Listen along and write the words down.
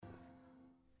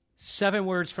7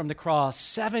 words from the cross,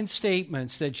 7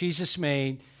 statements that Jesus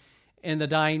made in the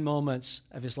dying moments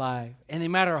of his life. And they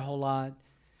matter a whole lot.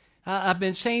 I've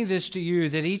been saying this to you,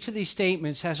 that each of these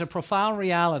statements has a profound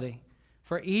reality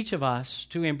for each of us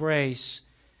to embrace.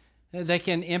 They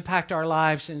can impact our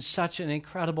lives in such an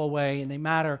incredible way, and they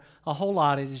matter a whole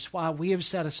lot. It is why we have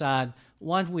set aside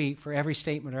 1 week for every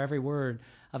statement or every word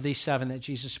of these 7 that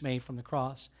Jesus made from the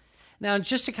cross. Now, in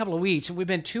just a couple of weeks, and we've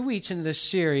been 2 weeks into this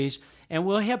series, and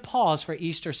we'll hit pause for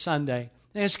Easter Sunday.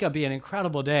 And it's going to be an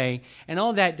incredible day. And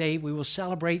on that day, we will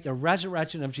celebrate the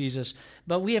resurrection of Jesus.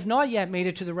 But we have not yet made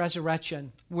it to the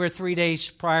resurrection. We're 3 days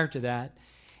prior to that.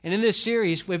 And in this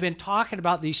series, we've been talking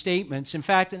about these statements. In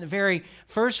fact, in the very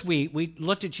first week, we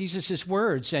looked at Jesus'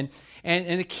 words. And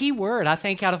the key word, I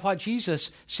think, out of what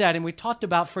Jesus said, and we talked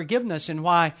about forgiveness and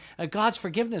why God's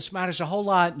forgiveness matters a whole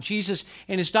lot. And Jesus,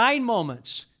 in his dying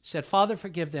moments, said, Father,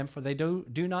 forgive them, for they do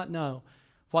not know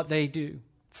what they do.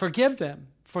 Forgive them,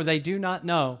 for they do not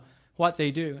know what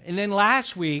they do. And then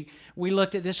last week, we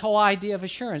looked at this whole idea of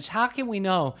assurance. How can we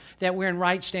know that we're in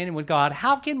right standing with God?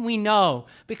 How can we know?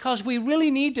 Because we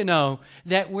really need to know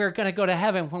that we're going to go to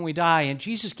heaven when we die. And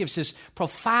Jesus gives this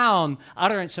profound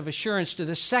utterance of assurance to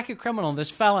this second criminal, this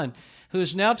felon, who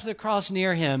is nailed to the cross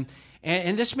near him.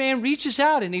 And this man reaches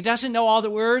out, and he doesn't know all the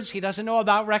words. He doesn't know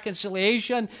about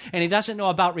reconciliation, and he doesn't know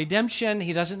about redemption.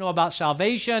 He doesn't know about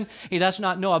salvation. He does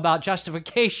not know about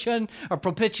justification or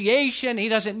propitiation. He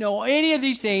doesn't know any of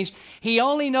these things. He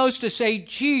only knows to say,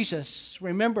 Jesus,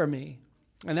 remember me.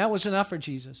 And that was enough for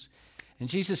Jesus. And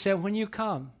Jesus said, when you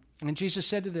come, and Jesus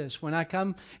said to this, when I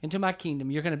come into my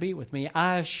kingdom, you're going to be with me.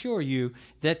 I assure you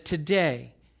that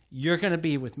today you're going to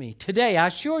be with me. Today, I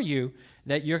assure you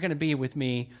that you're going to be with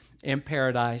me in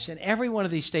paradise. And every one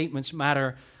of these statements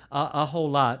matter a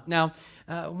whole lot. Now,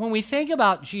 when we think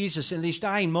about Jesus in these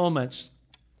dying moments,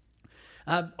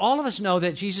 all of us know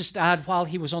that Jesus died while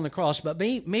he was on the cross, but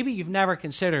maybe you've never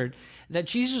considered that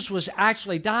Jesus was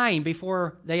actually dying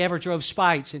before they ever drove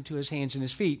spikes into his hands and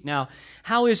his feet. Now,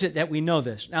 how is it that we know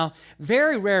this? Now,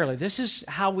 very rarely, this is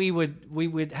how we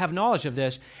would have knowledge of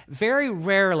this, very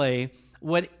rarely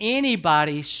would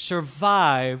anybody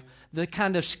survive the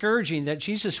kind of scourging that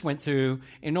Jesus went through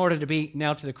in order to be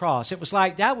nailed to the cross. It was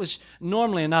like that was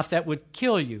normally enough that would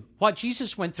kill you. What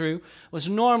Jesus went through was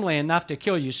normally enough to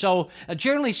kill you. So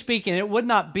generally speaking, it would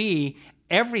not be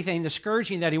everything, the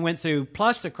scourging that he went through,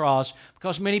 plus the cross,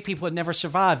 because many people had never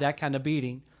survived that kind of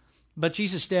beating. But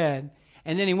Jesus did.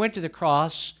 And then he went to the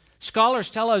cross. Scholars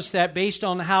tell us that based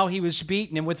on how he was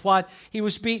beaten and with what he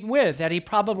was beaten with, that he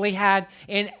probably had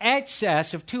in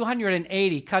excess of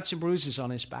 280 cuts and bruises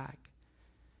on his back.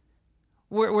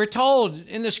 We're told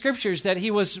in the scriptures that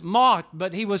he was mocked,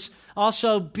 but he was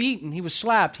also beaten. He was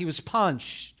slapped. He was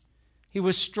punched. He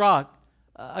was struck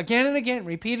again and again,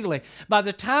 repeatedly. By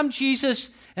the time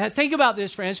Jesus, think about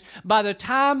this, friends, by the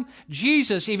time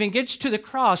Jesus even gets to the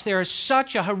cross, there is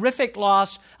such a horrific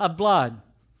loss of blood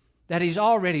that he's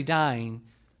already dying,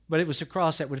 but it was the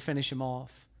cross that would finish him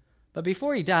off. But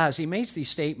before he dies, he makes these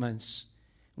statements.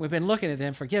 We've been looking at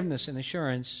them, forgiveness and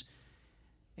assurance.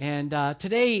 And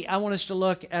today, I want us to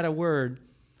look at a word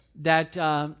that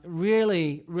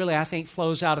really, I think,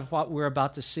 flows out of what we're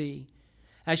about to see.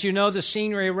 As you know, the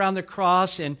scenery around the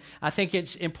cross, and I think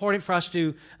it's important for us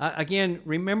to, again,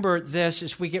 remember this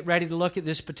as we get ready to look at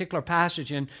this particular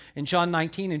passage in John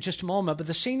 19 in just a moment. But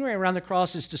the scenery around the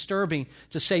cross is disturbing,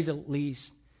 to say the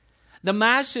least. The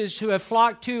masses who have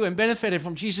flocked to and benefited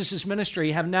from Jesus'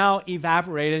 ministry have now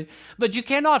evaporated, but you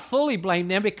cannot fully blame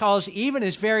them, because even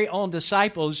his very own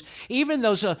disciples, even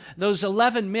those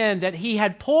 11 men that he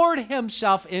had poured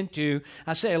himself into,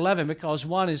 I say 11 because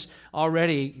one has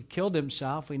already killed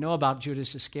himself. We know about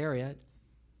Judas Iscariot,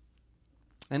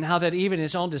 and how that even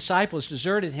his own disciples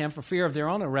deserted him for fear of their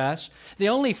own arrest. The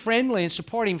only friendly and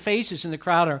supporting faces in the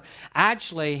crowd are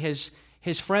actually his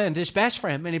friend, his best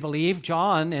friend, many believe,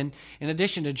 John. And in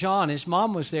addition to John, his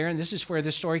mom was there, and this is where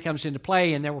this story comes into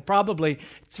play. And there were probably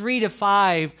 3 to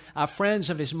 5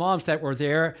 friends of his mom's that was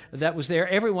there.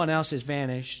 Everyone else has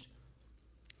vanished.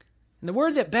 And the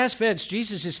word that best fits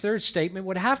Jesus' third statement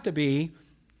would have to be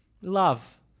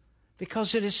love,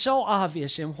 because it is so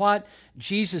obvious in what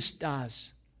Jesus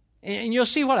does. And you'll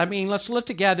see what I mean. Let's look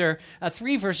together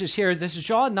 3 verses here. This is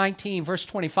John 19, verse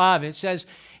 25. It says,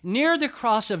 near the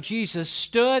cross of Jesus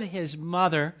stood his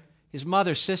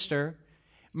mother's sister,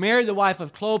 Mary, the wife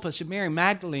of Clopas, and Mary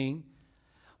Magdalene.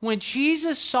 When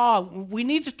Jesus saw, we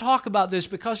need to talk about this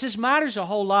because this matters a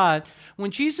whole lot. When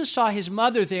Jesus saw his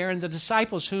mother there and the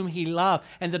disciples whom he loved,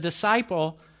 and the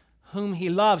disciple whom he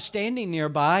loved standing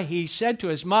nearby, he said to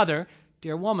his mother,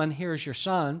 dear woman, here is your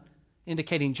son,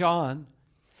 indicating John.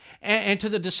 And to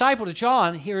the disciple, to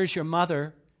John, here is your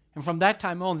mother. And from that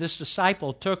time on, this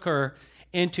disciple took her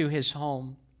into his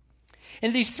home.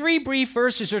 And these three brief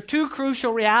verses are two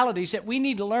crucial realities that we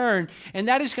need to learn, and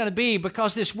that is going to be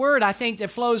because this word, I think, that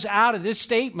flows out of this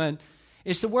statement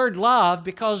is the word love,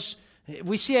 because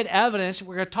we see it evidenced.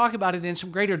 We're going to talk about it in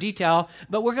some greater detail,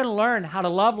 but we're going to learn how to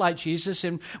love like Jesus,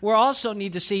 and we also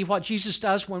need to see what Jesus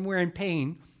does when we're in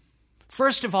pain.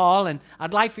 First of all, and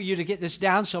I'd like for you to get this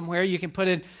down somewhere. You can put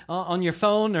it on your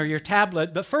phone or your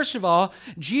tablet. But first of all,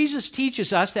 Jesus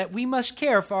teaches us that we must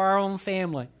care for our own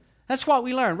family. That's what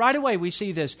we learn. Right away we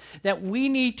see this, that we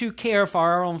need to care for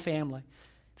our own family.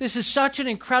 This is such an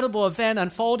incredible event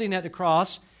unfolding at the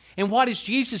cross. And what is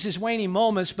Jesus' waning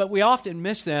moments, but we often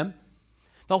miss them.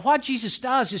 But what Jesus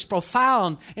does is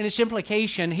profound in its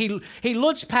implication. He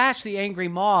looks past the angry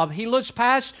mob. He looks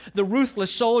past the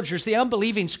ruthless soldiers, the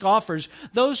unbelieving scoffers,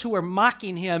 those who were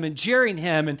mocking him and jeering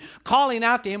him and calling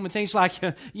out to him with things like,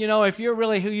 if you're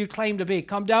really who you claim to be,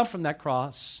 come down from that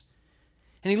cross.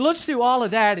 And he looks through all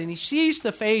of that and he sees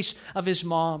the face of his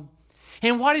mom.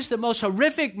 And what is the most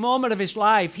horrific moment of his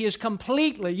life? He is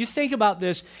completely, you think about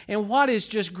this, and what is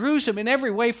just gruesome in every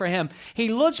way for him. He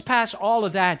looks past all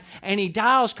of that, and he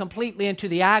dials completely into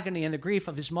the agony and the grief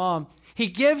of his mom. He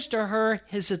gives to her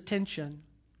his attention.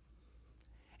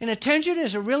 And attention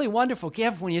is a really wonderful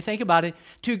gift when you think about it.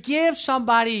 To give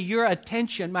somebody your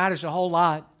attention matters a whole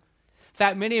lot. In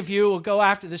fact, many of you will go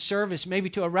after the service, maybe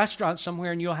to a restaurant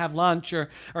somewhere, and you'll have lunch, or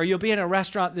you'll be in a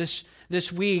restaurant this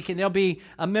week, and there'll be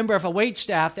a member of a wait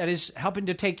staff that is helping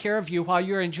to take care of you while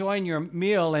you're enjoying your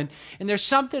meal. And there's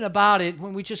something about it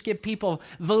when we just give people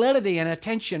validity and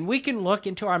attention. We can look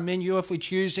into our menu if we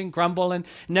choose and grumble and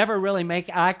never really make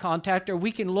eye contact, or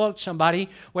we can look somebody,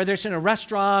 whether it's in a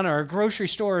restaurant or a grocery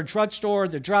store or drugstore,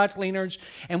 the dry cleaners,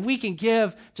 and we can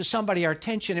give to somebody our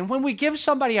attention. And when we give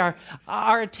somebody our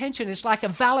attention, it's like a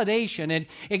validation, and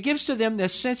it gives to them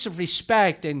this sense of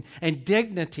respect and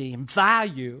dignity and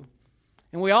value.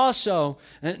 And we also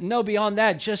know beyond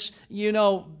that, just,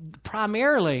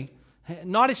 primarily,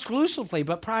 not exclusively,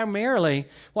 but primarily,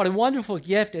 what a wonderful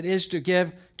gift it is to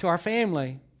give to our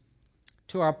family,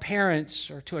 to our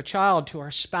parents, or to a child, to our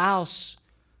spouse,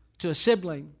 to a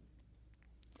sibling.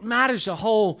 It matters a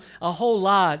whole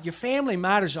lot. Your family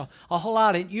matters a whole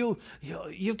lot. And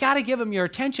you've got to give them your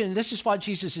attention. And this is what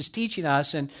Jesus is teaching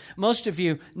us. And most of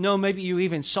you know, maybe you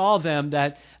even saw them,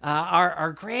 that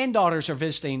our granddaughters are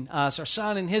visiting us, our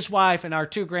son and his wife, and our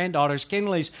two granddaughters,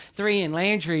 Kinley's 3 and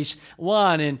Landry's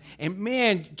 1. And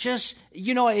man, just,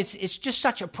 it's just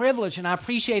such a privilege. And I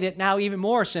appreciate it now even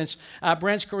more since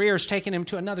Brent's career has taken him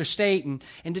to another state, and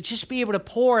to just be able to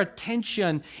pour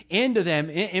attention into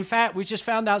them. In fact, we just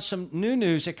found out some new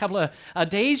news a couple of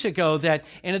days ago that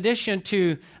in addition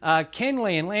to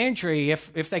Kinley and Landry,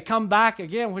 if they come back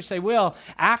again, which they will,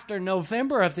 after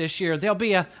November of this year, there'll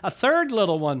be a third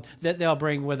little one that they'll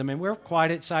bring with them. And we're quite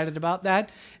excited about that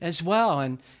as well.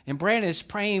 And Brent is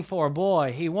praying for a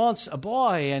boy. He wants a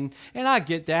boy, and I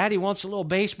get that. He wants a little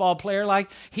baseball player like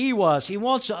he was. He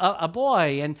wants a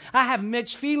boy, and I have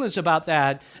mixed feelings about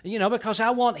that, because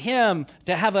I want him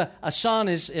to have a son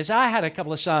as I had a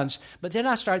couple of sons. But then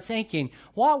I start thinking,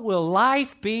 what will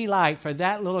life be like for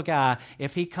that little guy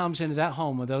if he comes into that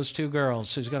home with those two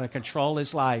girls who's going to control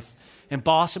his life and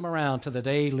boss him around till the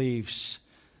day he leaves?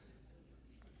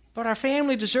 But our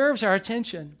family deserves our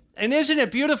attention. And isn't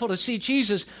it beautiful to see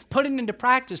Jesus putting into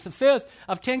practice the 5th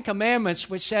of 10 commandments,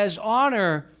 which says,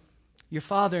 honor your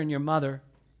father and your mother.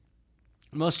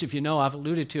 Most of you know, I've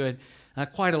alluded to it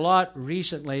quite a lot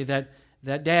recently, that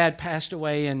Dad passed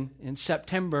away in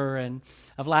September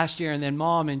of last year, and then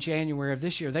Mom in January of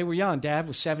this year. They were young. Dad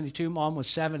was 72, Mom was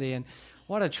 70, and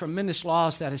what a tremendous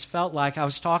loss that has felt like. I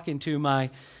was talking to my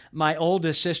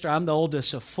oldest sister. I'm the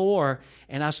oldest of 4,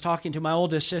 and I was talking to my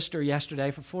oldest sister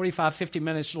yesterday for 45, 50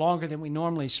 minutes longer than we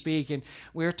normally speak, and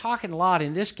we were talking a lot,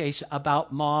 in this case,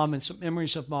 about Mom and some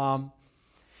memories of Mom.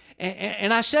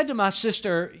 And I said to my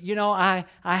sister, I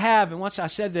have, and once I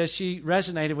said this, she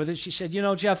resonated with it. She said,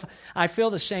 Jeff, I feel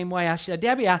the same way. I said,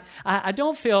 Debbie, I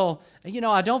don't feel,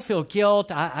 I don't feel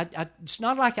guilt. It's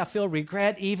not like I feel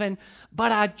regret even,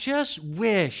 but I just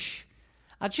wish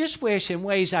in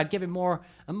ways I'd given more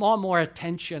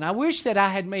attention. I wish that I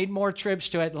had made more trips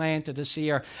to Atlanta to see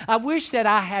her. I wish that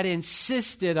I had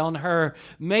insisted on her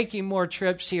making more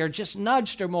trips here, just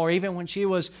nudged her more, even when she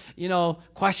was,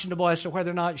 questionable as to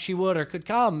whether or not she would or could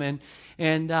come.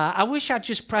 And I wish I'd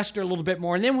just pressed her a little bit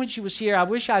more. And then when she was here, I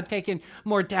wish I'd taken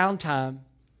more downtime.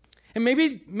 And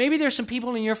maybe there's some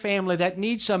people in your family that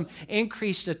need some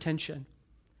increased attention.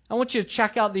 I want you to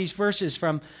check out these verses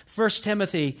from 1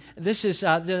 Timothy. This is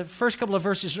the first couple of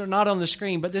verses are not on the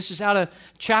screen, but this is out of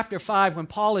chapter 5 when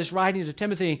Paul is writing to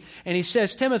Timothy, and he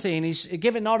says Timothy, and he's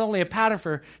given not only a pattern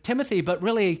for Timothy, but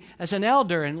really as an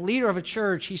elder and leader of a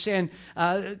church. He's saying,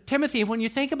 Timothy, when you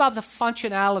think about the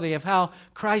functionality of how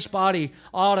Christ's body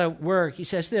ought to work, he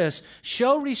says this,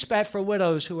 show respect for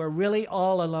widows who are really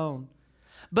all alone.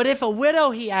 But if a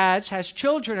widow, he adds, has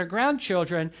children or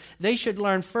grandchildren, they should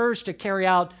learn first to carry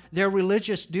out their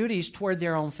religious duties toward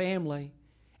their own family.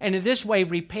 And in this way,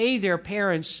 repay their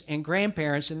parents and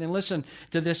grandparents. And then listen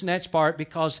to this next part,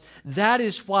 because that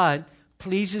is what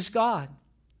pleases God.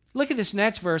 Look at this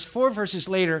next verse, 4 verses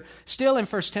later, still in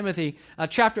 1 Timothy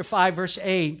chapter 5, verse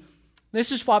 8.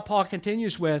 This is what Paul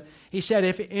continues with. He said,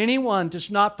 if anyone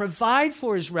does not provide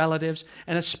for his relatives,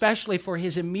 and especially for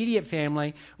his immediate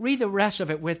family, read the rest of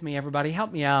it with me, everybody.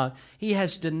 Help me out. He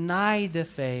has denied the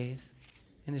faith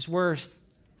and is worse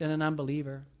than an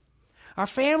unbeliever. Our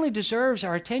family deserves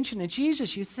our attention. And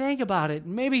Jesus, you think about it.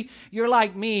 Maybe you're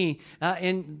like me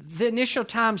in the initial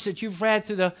times that you've read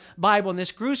through the Bible and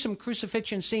this gruesome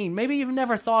crucifixion scene. Maybe you've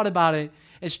never thought about it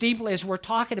as deeply as we're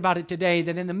talking about it today,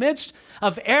 that in the midst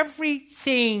of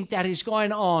everything that is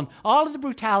going on, all of the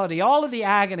brutality, all of the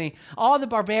agony, all of the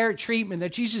barbaric treatment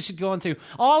that Jesus is going through,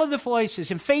 all of the voices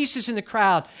and faces in the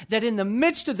crowd, that in the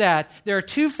midst of that, there are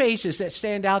two faces that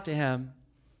stand out to him.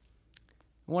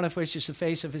 One of which is the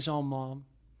face of his own mom.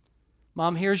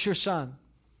 Mom, here's your son.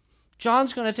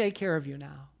 John's going to take care of you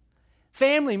now.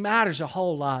 Family matters a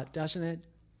whole lot, doesn't it?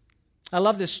 I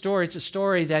love this story. It's a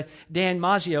story that Dan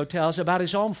Mazzio tells about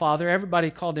his own father. Everybody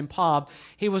called him Pop.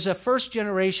 He was a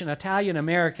first-generation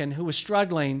Italian-American who was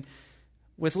struggling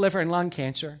with liver and lung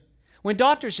cancer. When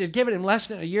doctors had given him less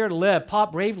than a year to live,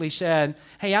 Pop bravely said,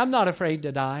 hey, I'm not afraid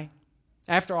to die.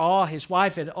 After all, his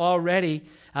wife had already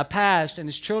passed and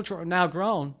his children were now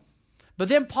grown. But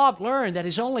then Pop learned that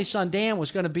his only son, Dan, was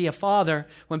going to be a father.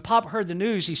 When Pop heard the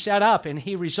news, he sat up and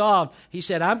he resolved. He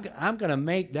said, I'm going to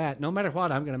make that. No matter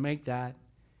what, I'm going to make that.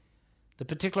 The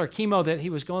particular chemo that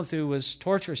he was going through was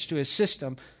torturous to his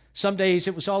system. Some days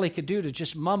it was all he could do to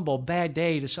just mumble bad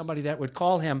day to somebody that would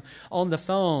call him on the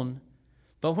phone.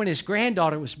 But when his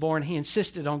granddaughter was born, he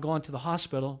insisted on going to the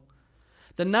hospital.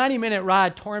 The 90-minute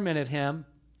ride tormented him.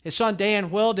 His son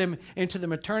Dan wheeled him into the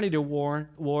maternity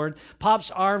ward. Pop's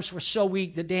arms were so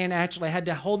weak that Dan actually had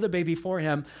to hold the baby for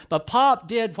him. But Pop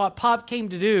did what Pop came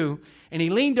to do, and he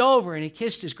leaned over and he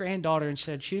kissed his granddaughter and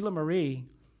said, Sheila Marie,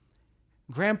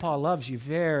 Grandpa loves you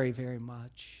very, very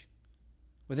much.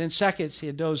 Within seconds, he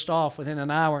had dozed off. Within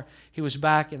an hour, he was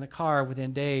back in the car.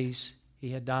 Within days,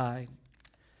 he had died.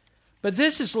 But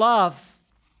this is love,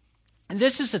 and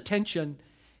this is attention,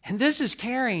 and this is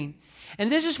caring. And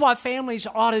this is what families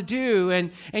ought to do.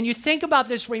 And you think about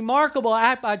this remarkable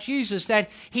act by Jesus, that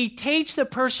he takes the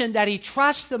person that he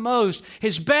trusts the most,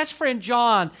 his best friend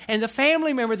John, and the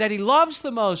family member that he loves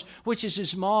the most, which is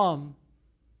his mom.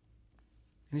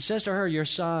 And he says to her, your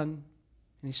son.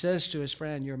 And he says to his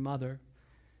friend, your mother.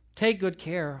 Take good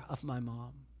care of my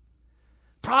mom.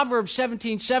 Proverbs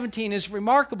 17:17 is a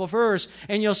remarkable verse,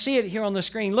 and you'll see it here on the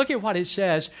screen. Look at what it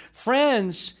says.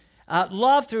 Friends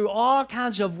love through all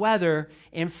kinds of weather,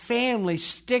 and families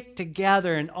stick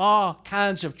together in all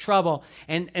kinds of trouble.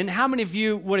 And how many of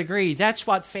you would agree that's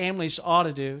what families ought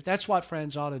to do? That's what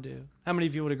friends ought to do. How many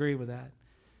of you would agree with that?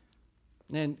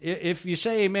 And if you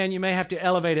say amen, you may have to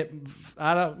elevate it.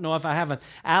 I don't know if I have an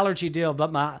allergy deal,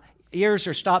 but my ears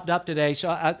are stopped up today, so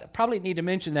I probably need to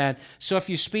mention that. So if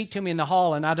you speak to me in the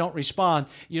hall and I don't respond,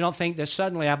 you don't think that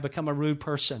suddenly I've become a rude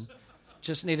person.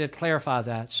 Just need to clarify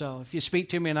that. So if you speak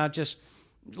to me and I just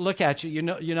look at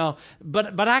you, you know,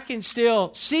 but I can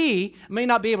still see, may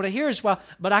not be able to hear as well,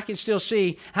 but I can still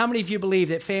see how many of you believe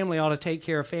that family ought to take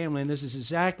care of family, and this is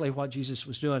exactly what Jesus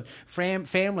was doing.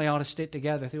 Family ought to stick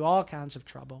together through all kinds of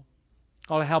trouble,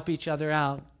 ought to help each other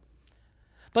out.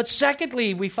 But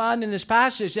secondly, we find in this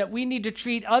passage that we need to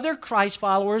treat other Christ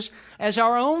followers as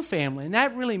our own family, and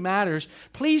that really matters.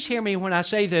 Please hear me when I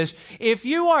say this. If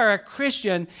you are a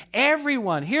Christian,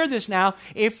 everyone, hear this now,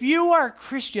 if you are a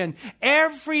Christian,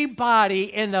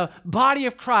 everybody in the body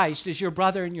of Christ is your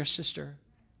brother and your sister,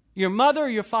 your mother or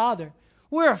your father.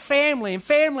 We're a family, and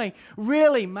family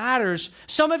really matters.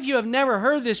 Some of you have never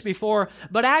heard this before,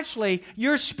 but actually,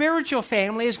 your spiritual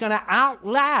family is going to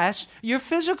outlast your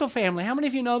physical family. How many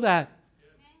of you know that?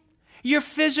 Your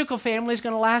physical family is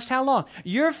going to last how long?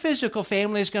 Your physical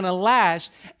family is going to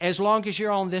last as long as you're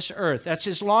on this earth. That's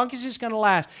as long as it's going to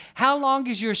last. How long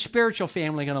is your spiritual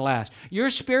family going to last? Your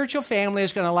spiritual family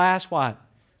is going to last what?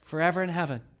 Forever in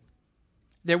heaven.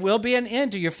 There will be an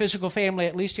end to your physical family,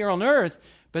 at least here on earth,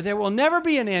 But there will never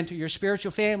be an end to your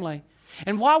spiritual family.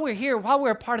 And while we're here, while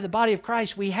we're a part of the body of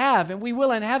Christ, we have, and we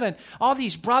will in heaven, all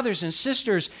these brothers and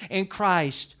sisters in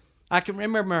Christ. I can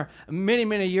remember many,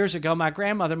 many years ago, my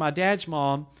grandmother, my dad's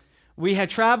mom, we had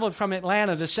traveled from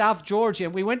Atlanta to South Georgia,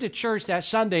 and we went to church that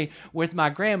Sunday with my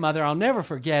grandmother. I'll never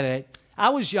forget it. I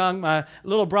was young. My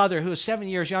little brother, who was 7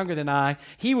 years younger than I,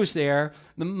 he was there.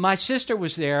 My sister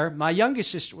was there. My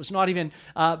youngest sister was not even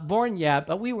born yet,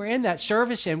 but we were in that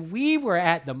service, and we were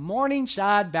at the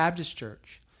Morningside Baptist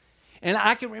Church. And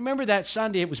I can remember that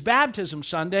Sunday. It was Baptism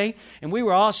Sunday, and we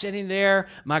were all sitting there.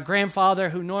 My grandfather,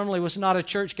 who normally was not a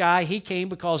church guy, he came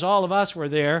because all of us were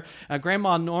there.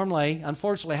 Grandma normally,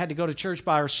 unfortunately, had to go to church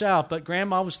by herself, but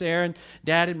Grandma was there, and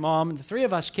Dad and Mom, and the three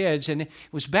of us kids. And it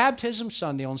was Baptism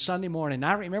Sunday on Sunday morning.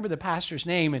 I remember the pastor's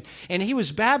name, and he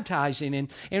was baptizing,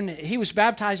 and he was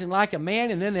baptizing like a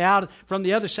man, and then from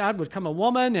the other side would come a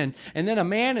woman, and then a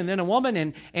man, and then a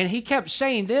woman, and he kept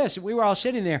saying this. We were all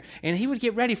sitting there, and he would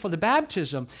get ready for the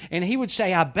baptism, and he would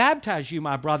say, I baptize you,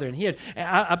 my brother, and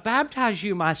I baptize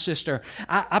you, my sister,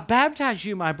 I baptize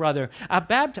you, my brother,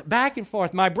 back and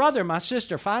forth, my brother, my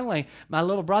sister. Finally, my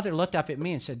little brother looked up at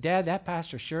me and said, Dad, that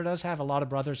pastor sure does have a lot of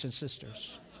brothers and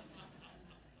sisters.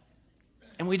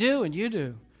 And we do, and you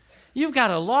do. You've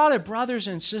got a lot of brothers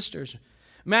and sisters.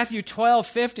 Matthew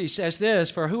 12:50 says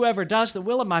this, for whoever does the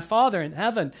will of my Father in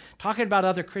heaven, talking about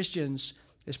other Christians,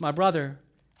 is my brother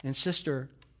and sister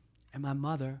and my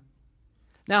mother.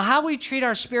 Now, how we treat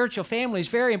our spiritual family is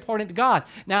very important to God.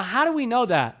 Now, how do we know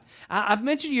that? I've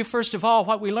mentioned to you, first of all,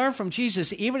 what we learn from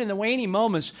Jesus, even in the waning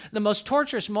moments, the most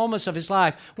torturous moments of his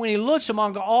life, when he looks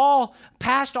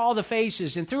past all the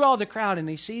faces and through all the crowd, and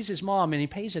he sees his mom and he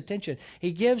pays attention.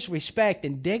 He gives respect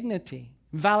and dignity,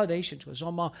 and validation to his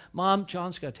own mom. Mom,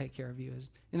 John's going to take care of you.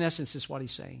 In essence, is what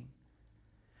he's saying.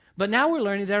 But now we're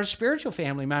learning that our spiritual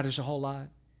family matters a whole lot.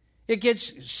 It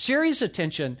gets serious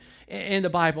attention in the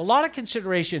Bible. A lot of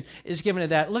consideration is given to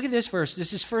that. Look at this verse.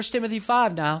 This is 1 Timothy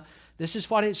 5 now. This is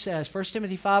what it says. 1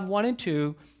 Timothy 5, 1 and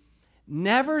 2.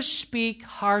 Never speak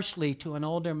harshly to an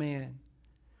older man,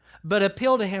 but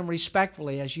appeal to him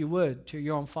respectfully as you would to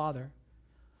your own father.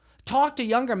 Talk to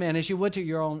younger men as you would to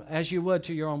your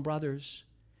own brothers.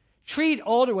 Treat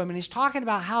older women. He's talking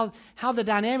about how the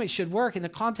dynamics should work in the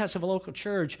context of a local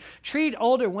church. Treat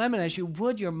older women as you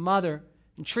would your mother,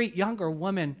 and treat younger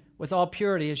women with all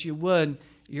purity as you would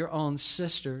your own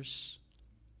sisters.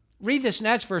 Read this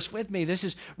next verse with me. This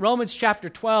is Romans chapter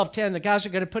 12, 10. The guys are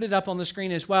going to put it up on the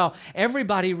screen as well.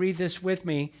 Everybody read this with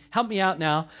me. Help me out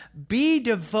now. Be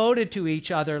devoted to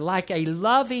each other like a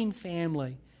loving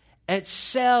family.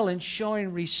 Excel in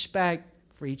showing respect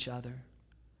for each other.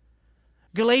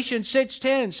 Galatians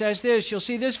 6:10 says this. You'll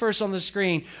see this verse on the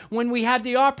screen. When we have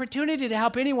the opportunity to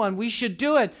help anyone, we should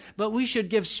do it, but we should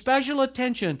give special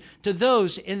attention to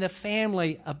those in the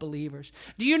family of believers.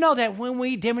 Do you know that when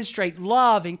we demonstrate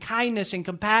love and kindness and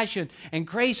compassion and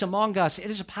grace among us, it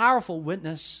is a powerful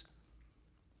witness?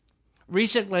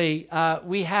 Recently,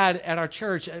 we had at our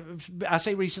church, I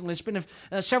say recently, it's been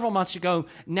several months ago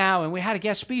now, and we had a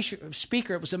guest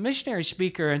speaker. It was a missionary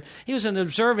speaker, and he was an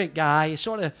observant guy. He's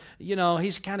sort of,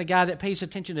 he's the kind of guy that pays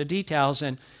attention to details,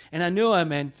 and I knew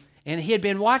him, and he had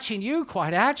been watching you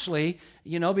quite actually,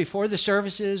 before the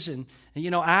services and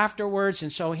afterwards,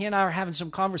 and so he and I were having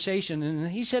some conversation, and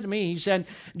he said to me,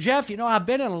 Jeff, I've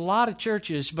been in a lot of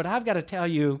churches, but I've got to tell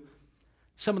you,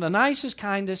 some of the nicest,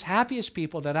 kindest, happiest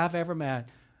people that I've ever met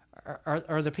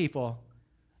are the people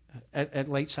at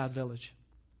Lakeside Village.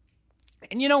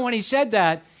 And when he said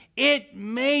that, it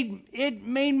made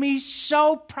me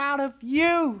so proud of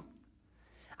you.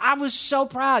 I was so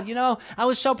proud. I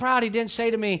was so proud he didn't say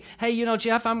to me, hey,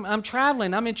 Jeff, I'm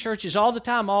traveling. I'm in churches all the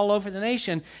time, all over the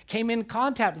nation. Came in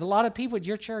contact with a lot of people at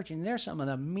your church, and they're some of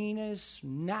the meanest,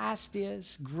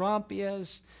 nastiest,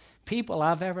 grumpiest people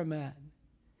I've ever met.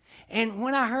 And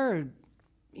when I heard,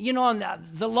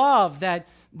 the love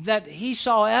that he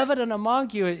saw evident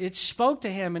among you, it spoke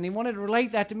to him, and he wanted to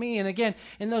relate that to me. And again,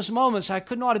 in those moments, I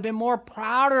could not have been more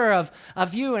prouder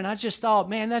of you. And I just thought,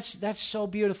 man, that's so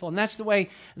beautiful. And that's the way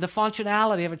the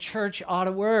functionality of a church ought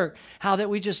to work, how that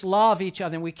we just love each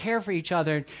other, and we care for each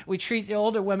other. And we treat the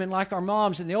older women like our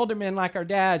moms, and the older men like our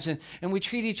dads, and we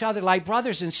treat each other like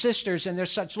brothers and sisters, and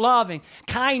there's such love and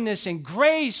kindness and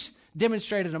grace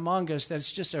demonstrated among us that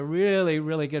it's just a really,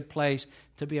 really good place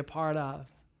to be a part of.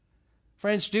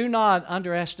 Friends, do not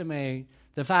underestimate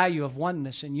the value of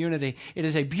oneness and unity. It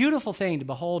is a beautiful thing to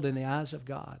behold in the eyes of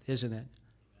God, isn't it?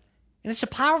 And it's a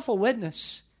powerful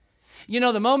witness. You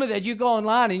know, the moment that you go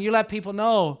online and you let people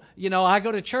know, I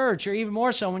go to church, or even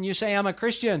more so when you say I'm a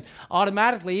Christian,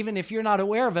 automatically, even if you're not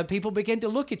aware of it, people begin to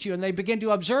look at you and they begin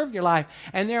to observe your life,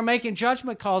 and they're making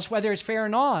judgment calls whether it's fair or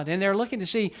not, and they're looking to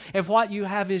see if what you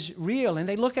have is real, and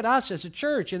they look at us as a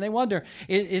church and they wonder,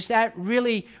 is that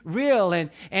really real?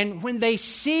 And when they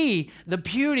see the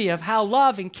beauty of how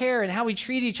love and care and how we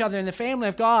treat each other in the family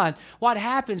of God, what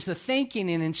happens? The thinking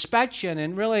and inspection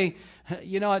and really,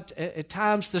 at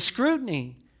times the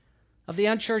scrutiny of the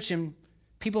unchurched and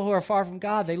people who are far from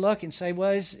God, they look and say,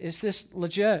 well, is this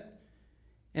legit?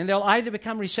 And they'll either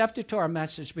become receptive to our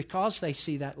message because they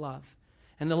see that love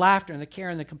and the laughter and the care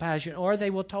and the compassion, or they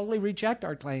will totally reject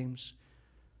our claims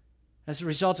as a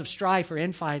result of strife or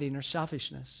infighting or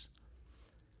selfishness.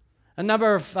 A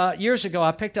number of years ago,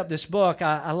 I picked up this book.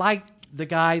 I liked the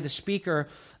guy, the speaker,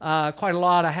 quite a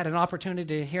lot. I had an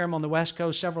opportunity to hear him on the West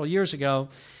Coast several years ago.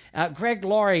 Greg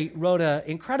Laurie wrote an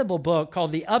incredible book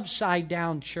called The Upside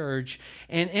Down Church,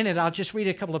 and in it, I'll just read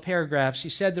a couple of paragraphs. He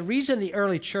said, the reason the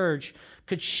early church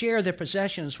could share their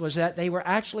possessions was that they were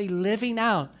actually living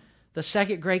out the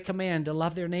second great command to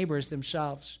love their neighbors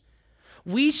themselves.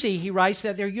 We see, he writes,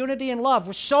 that their unity and love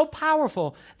was so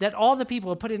powerful that all the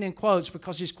people, put it in quotes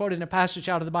because he's quoting a passage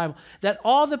out of the Bible, that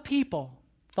all the people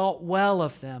thought well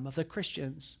of them, of the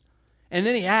Christians. And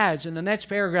then he adds in the next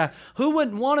paragraph, who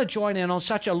wouldn't want to join in on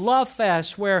such a love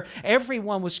fest where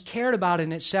everyone was cared about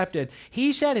and accepted?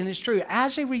 He said, and it's true,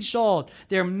 as a result,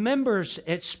 their numbers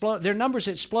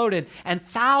exploded and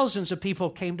thousands of people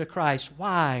came to Christ.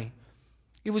 Why?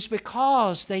 It was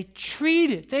because they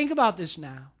treated, think about this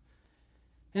now.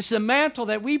 It's the mantle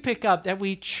that we pick up, that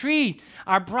we treat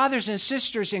our brothers and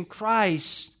sisters in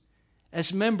Christ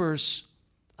as members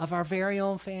of our very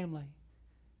own family.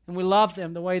 And we love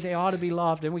them the way they ought to be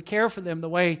loved, and we care for them the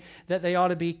way that they ought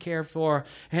to be cared for.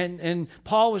 And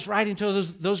Paul was writing to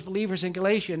those believers in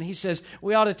Galatia, and he says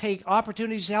we ought to take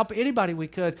opportunities to help anybody we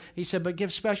could. He said, but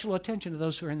give special attention to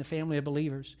those who are in the family of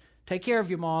believers. Take care of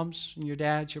your moms and your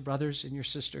dads, your brothers and your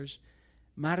sisters.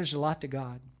 It matters a lot to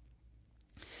God.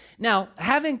 Now,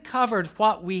 having covered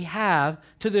what we have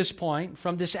to this point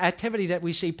from this activity that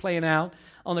we see playing out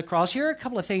on the cross, here are a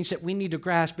couple of things that we need to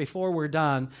grasp before we're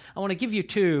done. I want to give you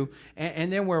two,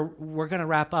 and then we're going to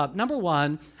wrap up. Number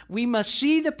one, we must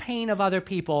see the pain of other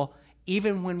people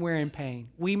even when we're in pain.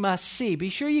 We must see. Be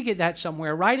sure you get that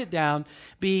somewhere. Write it down.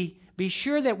 Be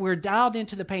sure that we're dialed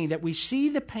into the pain, that we see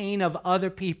the pain of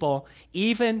other people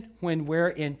even when we're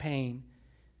in pain.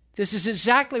 This is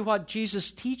exactly what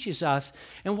Jesus teaches us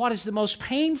and what is the most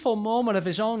painful moment of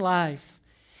his own life.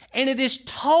 And it is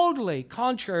totally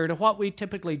contrary to what we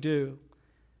typically do.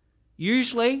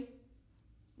 Generally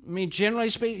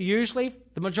speaking, usually,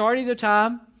 the majority of the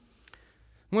time,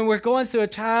 when we're going through a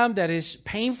time that is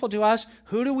painful to us,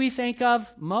 who do we think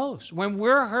of most? When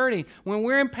we're hurting, when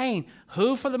we're in pain,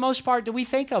 who for the most part do we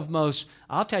think of most?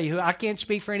 I'll tell you who. I can't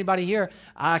speak for anybody here.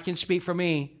 I can speak for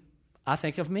me. I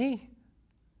think of me.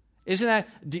 Isn't that,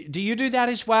 do you do that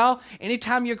as well?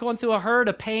 Anytime you're going through a hurt,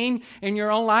 a pain in your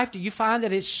own life, do you find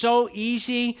that it's so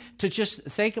easy to just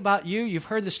think about you? You've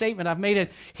heard the statement, I've made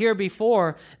it here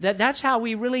before, that's how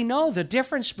we really know the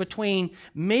difference between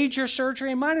major surgery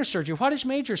and minor surgery. What is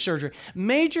major surgery?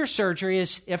 Major surgery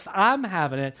is if I'm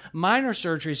having it. Minor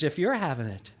surgery is if you're having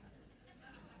it.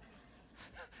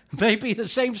 Maybe the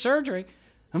same surgery,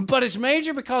 but it's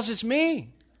major because it's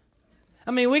me. I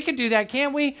mean, we could do that,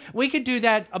 can't we? We could do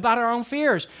that about our own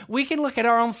fears. We can look at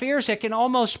our own fears that can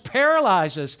almost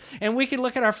paralyze us. And we can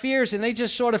look at our fears and they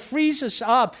just sort of freeze us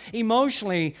up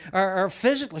emotionally or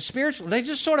physically, spiritually. They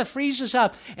just sort of freeze us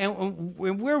up. And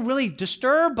we're really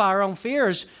disturbed by our own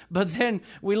fears. But then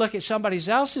we look at somebody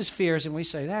else's fears and we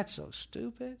say, that's so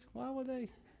stupid.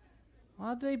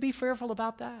 Why'd they be fearful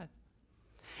about that?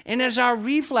 And there's our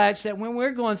reflex that when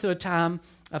we're going through a time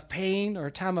of pain or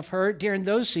a time of hurt, during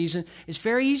those seasons, it's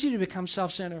very easy to become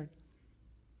self-centered.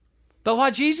 But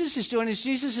what Jesus is doing is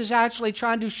Jesus is actually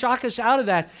trying to shock us out of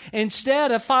that.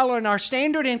 Instead of following our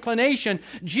standard inclination,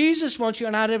 Jesus wants you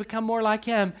and I to become more like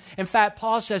him. In fact,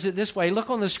 Paul says it this way. Look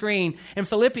on the screen. In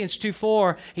Philippians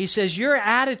 2:4, he says, your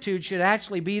attitude should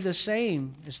actually be the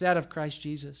same as that of Christ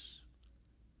Jesus.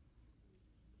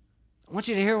 I want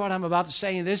you to hear what I'm about to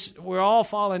say. We're all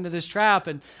falling into this trap,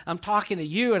 and I'm talking to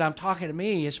you and I'm talking to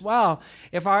me as well.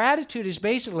 If our attitude is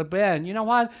basically been, you know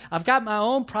what, I've got my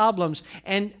own problems,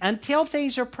 and until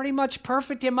things are pretty much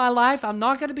perfect in my life, I'm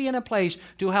not going to be in a place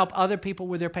to help other people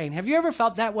with their pain. Have you ever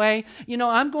felt that way? You know,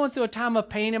 I'm going through a time of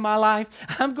pain in my life.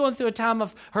 I'm going through a time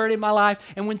of hurt in my life,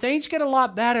 and when things get a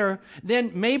lot better,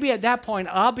 then maybe at that point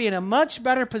I'll be in a much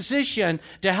better position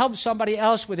to help somebody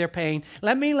else with their pain.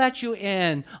 Let me let you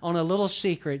in on a little little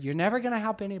secret. You're never going to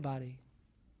help anybody.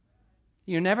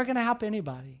 You're never going to help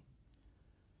anybody.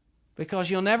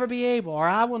 Because you'll never be able, or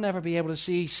I will never be able to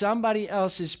see somebody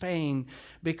else's pain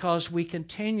because we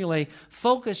continually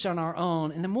focus on our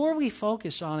own. And the more we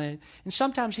focus on it, and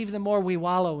sometimes even the more we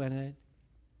wallow in it,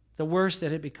 the worse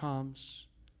that it becomes.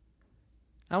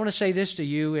 I want to say this to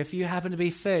you. If you happen to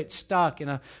be stuck in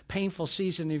a painful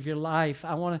season of your life,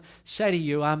 I want to say to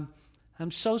you, I'm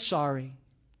so sorry.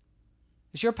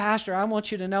 As your pastor, I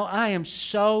want you to know I am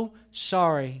so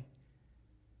sorry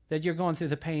that you're going through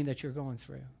the pain that you're going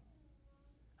through.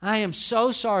 I am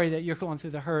so sorry that you're going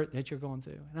through the hurt that you're going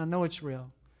through. And I know it's real.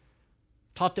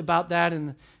 Talked about that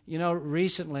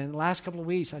recently, in the last couple of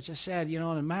weeks. I just said, in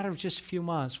a matter of just a few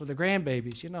months with the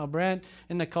grandbabies, Brent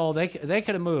and Nicole, they could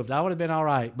have moved. I would have been all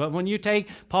right. But when you take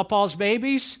Pawpaw's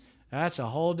babies, that's a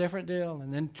whole different deal.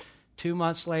 And then 2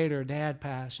 months later, Dad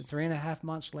passed. And 3.5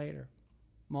 months later,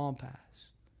 Mom passed.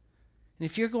 And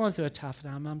if you're going through a tough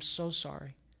time, I'm so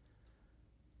sorry.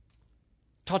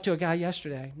 Talked to a guy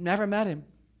yesterday. Never met him.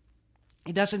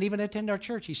 He doesn't even attend our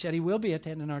church. He said he will be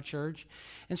attending our church.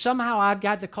 And somehow I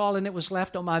got the call and it was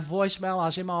left on my voicemail. I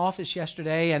was in my office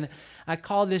yesterday and I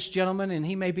called this gentleman and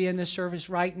he may be in this service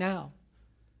right now.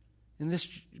 And this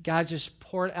guy just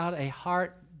poured out a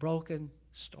heartbreaking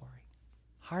story.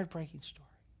 Heartbreaking story.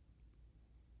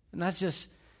 And I just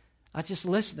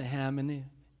listened to him and,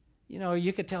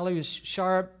 you could tell he was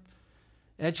sharp,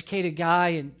 educated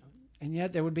guy and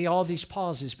yet there would be all these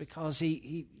pauses because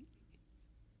he'd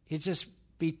just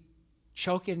be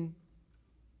choking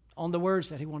on the words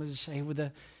that he wanted to say with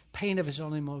the pain of his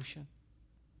own emotion.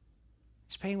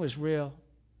 His pain was real.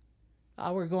 If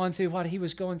I were going through what he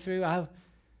was going through,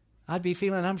 I'd be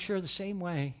feeling, I'm sure, the same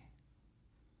way.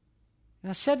 And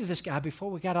I said to this guy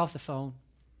before we got off the phone,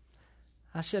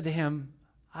 I said to him,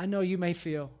 I know you may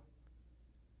feel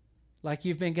like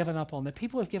you've been given up on, that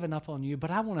people have given up on you,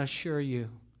 but I want to assure you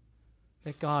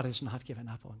that God has not given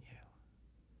up on you.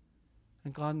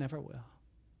 And God never will.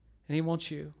 And He wants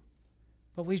you.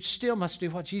 But we still must do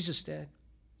what Jesus did.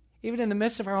 Even in the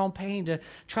midst of our own pain, to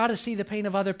try to see the pain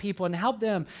of other people and help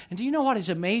them. And do you know what is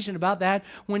amazing about that?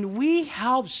 When we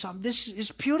help this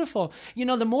is beautiful.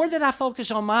 The more that I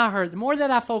focus on my hurt, the more that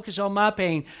I focus on my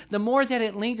pain, the more that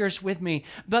it lingers with me.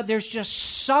 But there's just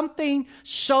something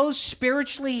so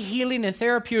spiritually healing and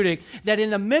therapeutic that in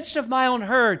the midst of my own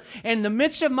hurt and in the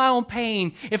midst of my own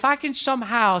pain, if I can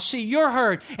somehow see your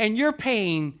hurt and your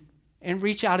pain and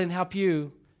reach out and help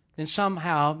you, then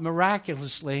somehow,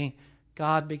 miraculously,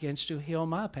 God begins to heal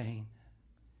my pain.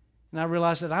 And I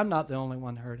realize that I'm not the only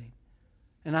one hurting.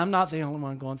 And I'm not the only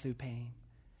one going through pain.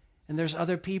 And there's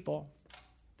other people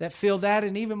that feel that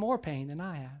and even more pain than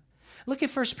I have. Look at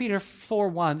 1 Peter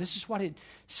 4:1. This is what it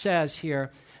says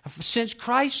here. Since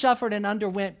Christ suffered and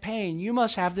underwent pain, you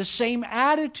must have the same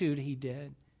attitude He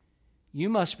did. You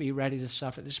must be ready to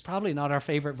suffer. This is probably not our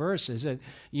favorite verse, is it?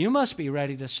 You must be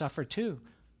ready to suffer too.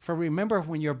 For remember,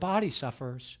 when your body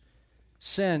suffers,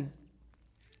 sin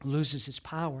loses its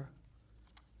power.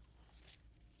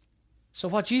 So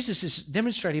what Jesus is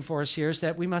demonstrating for us here is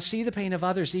that we must see the pain of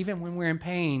others even when we're in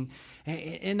pain.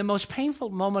 In the most painful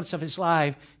moments of His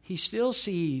life, He still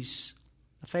sees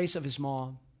the face of His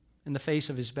mom and the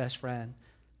face of His best friend.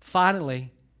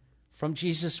 Finally, from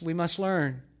Jesus, we must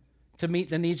learn to meet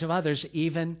the needs of others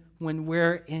even when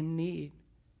we're in need.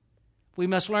 We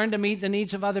must learn to meet the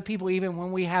needs of other people even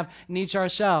when we have needs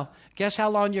ourselves. Guess how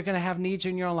long you're going to have needs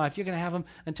in your own life? You're going to have them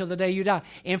until the day you die.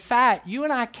 In fact, you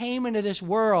and I came into this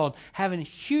world having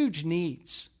huge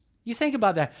needs. You think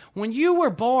about that. When you were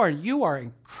born, you are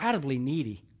incredibly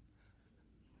needy.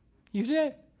 You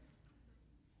did.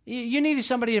 You needed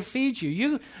somebody to feed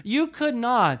you. You could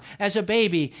not, as a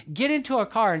baby, get into a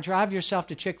car and drive yourself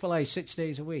to Chick-fil-A 6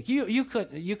 days a week. You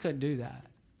couldn't do that.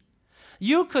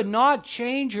 You could not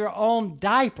change your own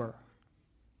diaper.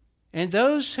 And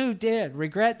those who did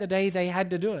regret the day they had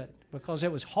to do it because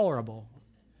it was horrible.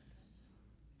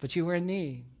 But you were in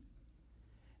need.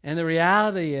 And the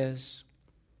reality is,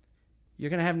 you're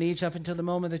going to have needs up until the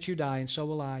moment that you die, and so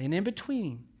will I. And in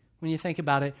between, when you think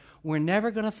about it, we're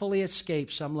never going to fully escape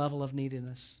some level of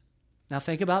neediness. Now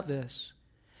think about this.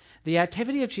 The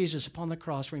activity of Jesus upon the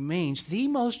cross remains the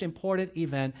most important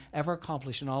event ever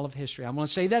accomplished in all of history. I'm going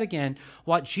to say that again.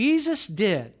 What Jesus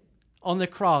did on the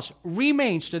cross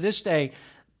remains to this day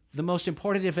the most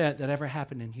important event that ever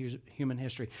happened in human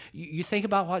history. You think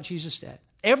about what Jesus did.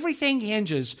 Everything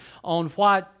hinges on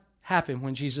what happened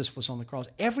when Jesus was on the cross.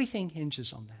 Everything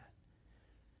hinges on that.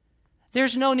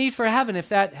 There's no need for heaven if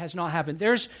that has not happened.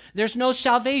 There's no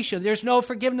salvation. There's no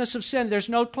forgiveness of sin. There's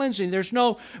no cleansing. There's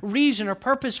no reason or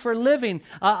purpose for living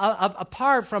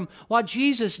apart from what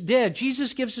Jesus did.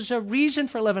 Jesus gives us a reason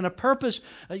for living, a purpose,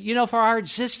 for our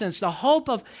existence, the hope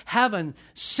of heaven,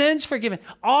 sins forgiven.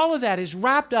 All of that is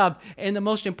wrapped up in the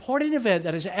most important event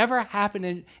that has ever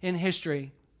happened in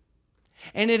history.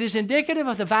 And it is indicative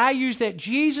of the values that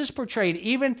Jesus portrayed,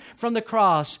 even from the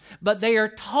cross. But they are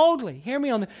totally, hear me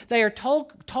on this, they are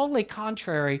totally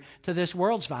contrary to this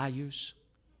world's values.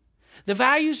 The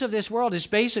values of this world is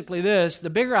basically this: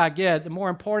 the bigger I get, the more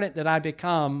important that I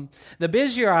become, the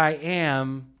busier I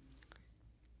am,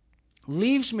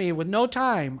 leaves me with no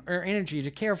time or energy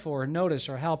to care for, or notice,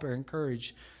 or help, or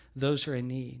encourage those who are in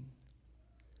need.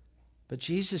 But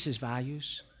Jesus'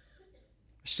 values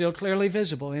still clearly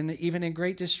visible, even in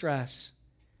great distress.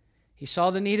 He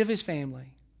saw the need of his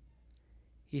family.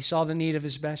 He saw the need of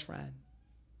his best friend.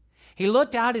 He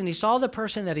looked out and he saw the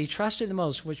person that he trusted the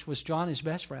most, which was John, his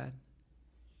best friend,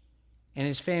 and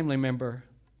his family member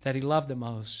that he loved the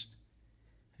most.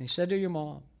 And he said to your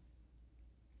mom,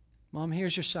 Mom,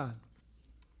 here's your son.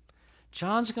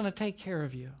 John's going to take care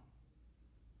of you.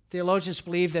 Theologians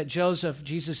believe that Joseph,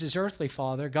 Jesus' earthly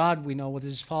father, God we know was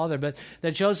his father, but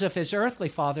that Joseph, his earthly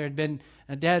father, had been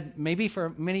dead maybe for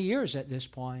many years at this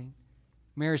point.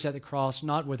 Mary's at the cross,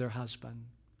 not with her husband.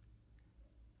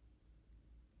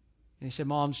 And he said,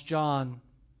 Mom's John,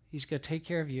 he's going to take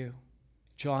care of you.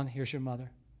 John, here's your mother.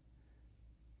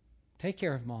 Take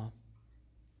care of Mom.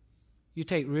 You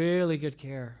take really good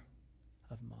care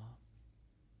of Mom.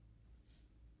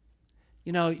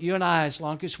 You and I, as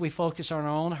long as we focus on our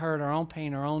own hurt, our own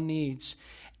pain, our own needs,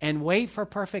 and wait for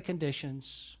perfect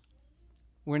conditions,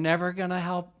 we're never going to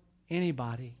help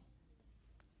anybody.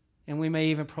 And we may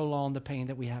even prolong the pain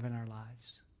that we have in our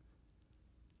lives.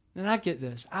 And I get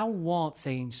this. I want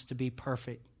things to be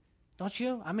perfect. Don't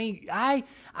you? I mean, I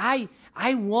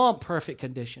want perfect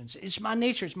conditions. It's my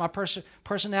nature. It's my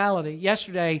personality.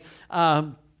 Yesterday,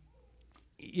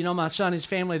 my son, his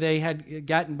family, they had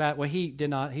gotten back. Well, he did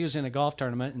not. He was in a golf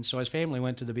tournament, and so his family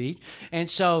went to the beach. And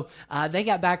so they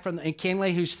got back from, and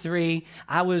Kinley, who's 3,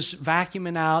 I was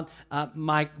vacuuming out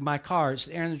my cars.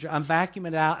 I'm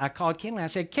vacuuming out. I called Kinley. I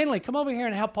said, Kinley, come over here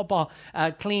and help Papa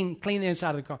clean the inside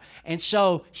of the car. And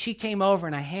so she came over,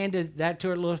 and I handed that to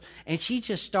her, and she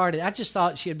just started. I just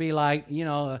thought she'd be like,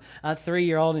 a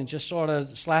 3-year-old and just sort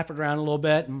of slap it around a little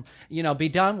bit and, be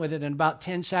done with it in about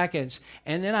 10 seconds.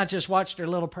 And then I just watched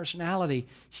her little personality.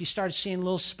 She started seeing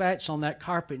little specks on that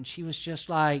carpet, and she was just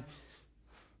like,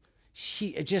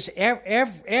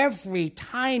 every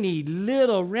tiny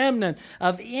little remnant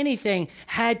of anything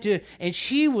had to, and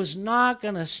she was not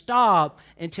going to stop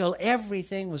until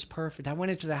everything was perfect. I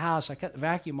went into the house, I cut the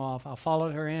vacuum off, I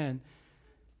followed her in,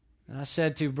 and I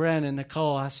said to Bren and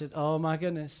Nicole, I said, oh my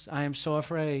goodness, I am so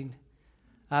afraid.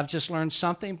 I've just learned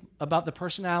something about the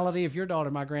personality of your daughter,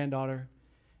 my granddaughter.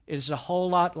 It is a whole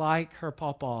lot like her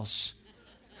pawpaws.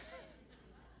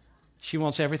 She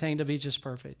wants everything to be just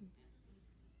perfect.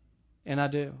 And I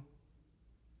do.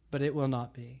 But it will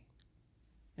not be.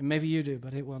 And maybe you do,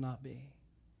 but it will not be.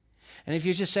 And if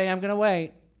you just say, I'm going to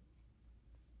wait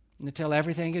until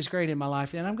everything is great in my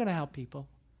life, then I'm going to help people.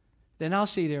 Then I'll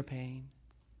see their pain.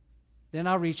 Then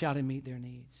I'll reach out and meet their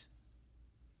needs.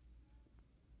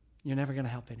 You're never going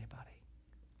to help anybody.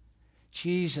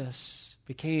 Jesus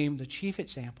became the chief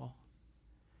example.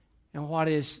 And what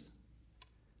is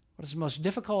the most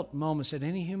difficult moments that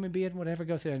any human being would ever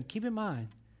go through. And keep in mind,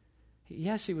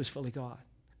 yes, he was fully God,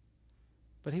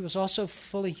 but he was also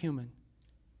fully human.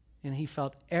 And he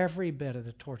felt every bit of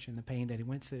the torture and the pain that he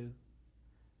went through.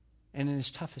 And in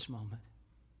his toughest moment,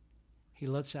 he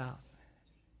looks out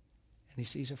and he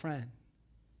sees a friend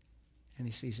and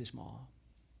he sees his mom.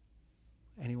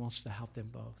 And he wants to help them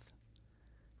both.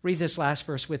 Read this last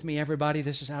verse with me, everybody.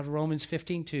 This is out of Romans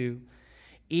 15:2.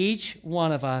 Each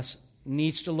one of us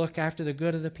needs to look after the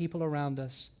good of the people around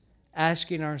us,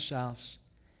 asking ourselves,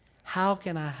 how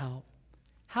can I help?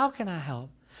 How can I help?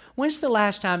 When's the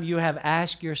last time you have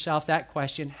asked yourself that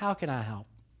question, how can I help?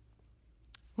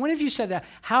 When have you said that?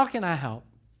 How can I help?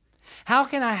 How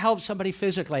can I help somebody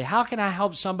physically? How can I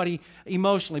help somebody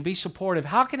emotionally, be supportive?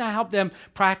 How can I help them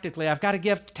practically? I've got a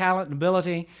gift, talent, and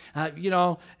ability.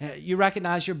 You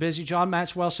recognize you're busy. John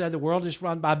Maxwell said the world is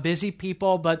run by busy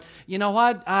people, but you know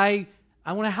what? I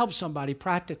want to help somebody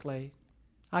practically.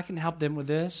 I can help them with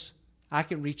this. I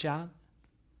can reach out.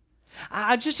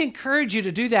 I just encourage you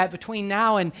to do that between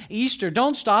now and Easter.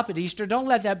 Don't stop at Easter. Don't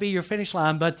let that be your finish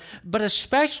line. But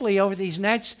especially over these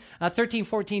next 13,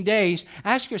 14 days,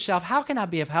 ask yourself, how can I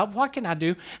be of help? What can I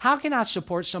do? How can I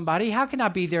support somebody? How can I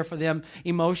be there for them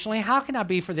emotionally? How can I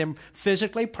be for them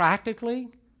physically, practically?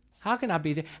 How can I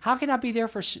be there? How can I be there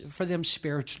for them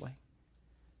spiritually?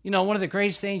 You know, one of the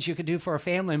greatest things you could do for a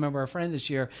family member or a friend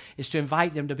this year is to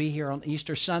invite them to be here on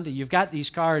Easter Sunday. You've got these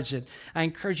cards, and I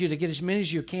encourage you to get as many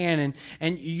as you can,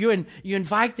 and you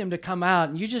invite them to come out,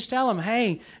 and you just tell them,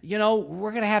 hey, you know,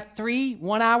 we're going to have 3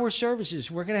 one-hour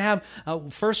services. We're going to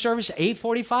have first service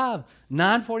 8:45,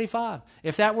 9:45.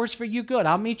 If that works for you, good.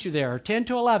 I'll meet you there. Or 10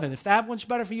 to 11. If that one's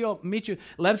better for you, I'll meet you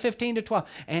 11:15 to 12.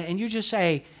 And you just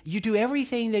say, you do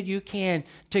everything that you can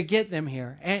to get them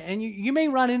here. And you may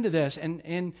run into this,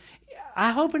 and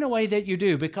I hope in a way that you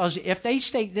do, because if they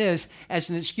state this as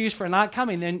an excuse for not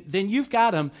coming, then you've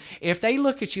got them. If they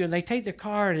look at you and they take the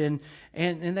card and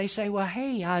they say, well,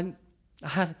 hey,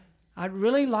 I'd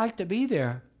really like to be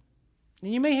there.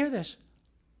 And you may hear this,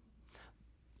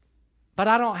 but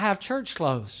I don't have church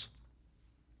clothes.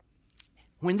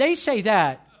 When they say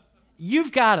that,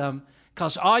 you've got them,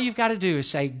 because all you've got to do is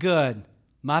say, good,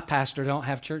 my pastor don't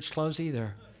have church clothes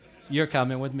either. You're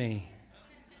coming with me.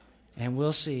 And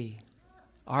we'll see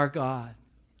our God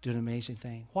do an amazing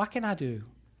thing. What can I do?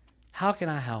 How can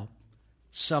I help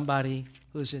somebody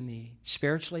who's in need?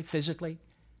 Spiritually, physically,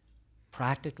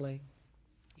 practically,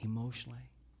 emotionally.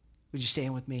 Would you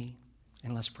stand with me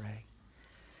and let's pray?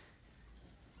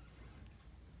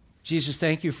 Jesus,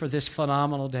 thank you for this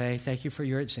phenomenal day. Thank you for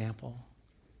your example.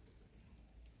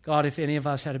 God, if any of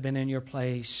us had been in your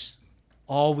place,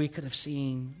 all we could have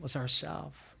seen was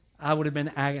ourselves. I would have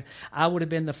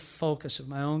been the focus of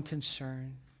my own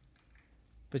concern.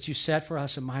 But you set for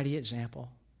us a mighty example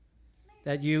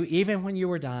that you, even when you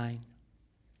were dying,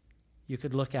 you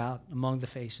could look out among the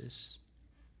faces.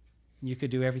 You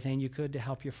could do everything you could to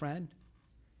help your friend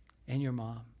and your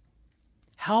mom.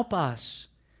 Help us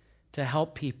to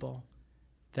help people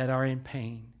that are in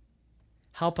pain.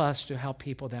 Help us to help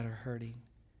people that are hurting.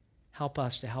 Help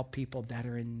us to help people that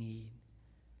are in need.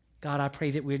 God, I pray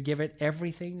that we'd give it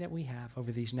everything that we have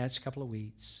over these next couple of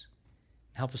weeks.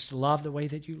 Help us to love the way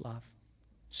that you love,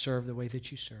 serve the way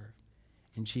that you serve.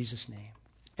 In Jesus' name.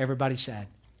 Everybody said,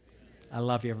 I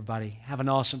love you, everybody. Have an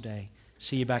awesome day.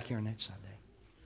 See you back here next Sunday.